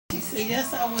said,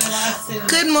 yes, I will. I said,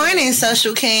 good morning,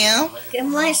 Social Cam. Good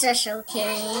morning, Social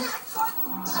Cam.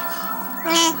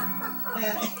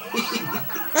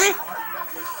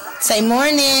 Say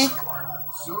morning.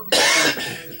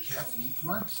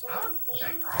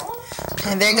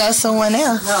 And there goes someone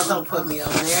else. no, don't put me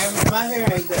on there. My hair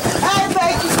ain't good. I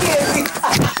thank you, Kitty.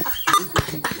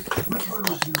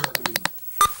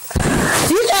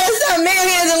 You got some man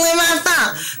here to win my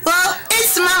phone. Well,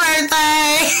 it's my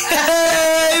birthday.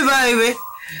 Hey, baby.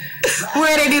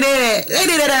 Where they do that at? They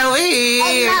do that over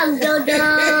here.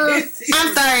 I'm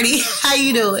 30. How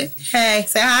you doing? Hey,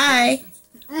 say hi.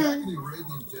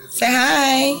 Say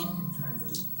hi.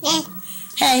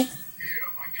 Hey.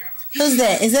 Who's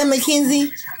that? Is that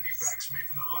Mackenzie?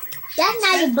 That's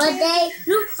not your birthday.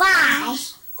 You 5.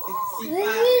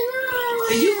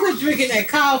 And you quit drinking that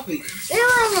coffee. You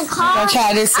wasn't cold. I'll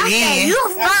try this again. You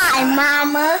 5,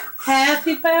 Mama.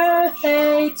 Happy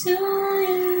birthday to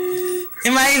you.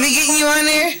 Am I even getting you on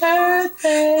there?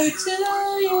 Birthday to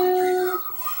you.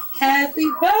 Happy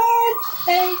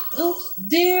birthday,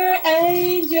 dear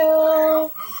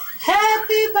angel.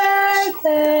 Happy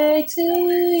birthday to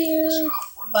you.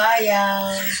 Bye,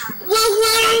 y'all.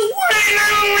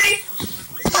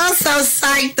 I'm so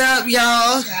psyched up,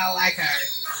 y'all. Sound like her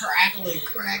crackling.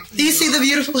 Do you see the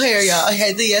beautiful hair, y'all?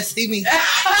 Okay, do you see me?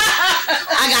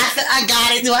 I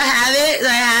got it. Do I have it? Do I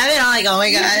have it? I'm like, oh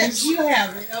my gosh. You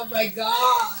have it. Oh my God.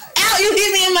 Ow, you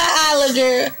hit me in my eye, little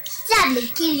girl.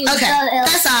 Okay,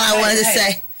 that's all I wanted to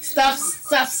say. Stop.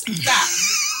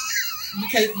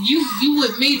 Because you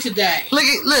with me today. Look.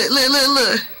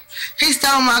 He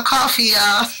stole my coffee,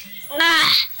 y'all.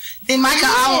 Then Michael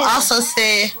also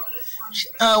said,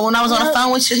 when I was on the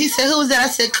phone with you, he said, who was that? I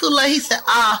said, Kool-Aid. He said,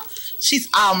 she's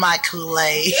all my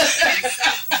Kool-Aid.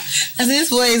 I said, this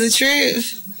boy is the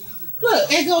truth. Look,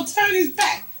 it's going to turn his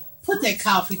back. Put that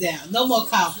coffee down. No more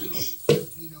coffee.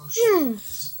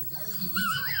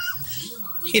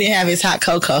 He didn't have his hot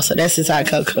cocoa, so that's his hot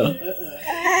cocoa. That's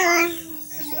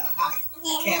a hot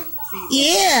cappuccino.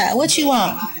 Yeah, what you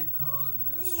want?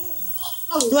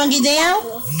 You want to get down?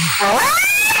 No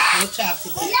chop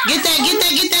today. Get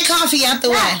that coffee out the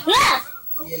way. Yeah,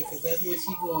 because that's what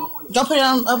she going for. Go put it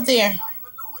on up there.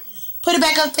 Put it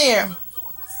back up there.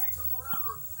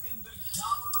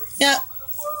 Yep.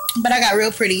 But I got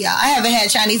real pretty, y'all. I haven't had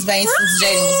Chinese bangs since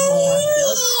Jaden was born.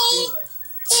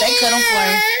 They cut them for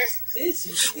me.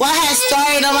 Well, I had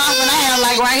started them off and I had them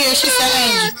like right here. She said,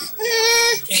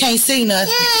 Angel, can't see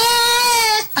nothing.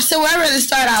 I said, well, I'd rather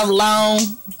start off long,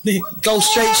 go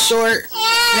straight short.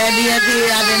 Then be up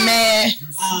here, I've been mad.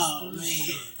 Oh, man.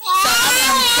 So I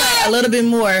want to cut a little bit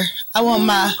more. I want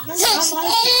my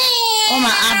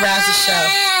eyebrows to show.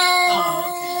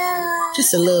 Oh,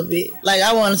 Just a little bit. Like,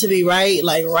 I want it to be right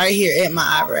here at my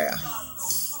eyebrow.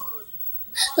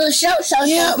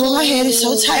 Yeah, but my head is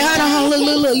so tight. Hold on,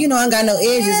 look. You know I got no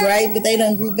edges, right? But they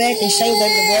done grew back and shaved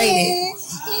like the braided.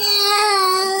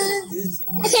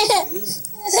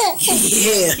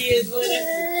 Yeah. kids with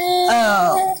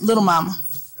it. Little mama.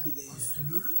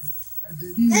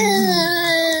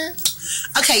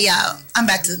 Okay, y'all. I'm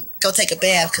about to go take a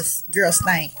bath because girls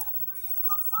stink.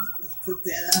 Put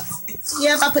that up.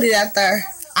 Yep, I put it out there.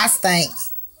 I stink.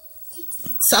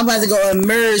 So I'm about to go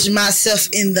immerse myself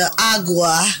in the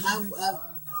agua.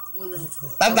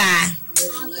 Bye-bye.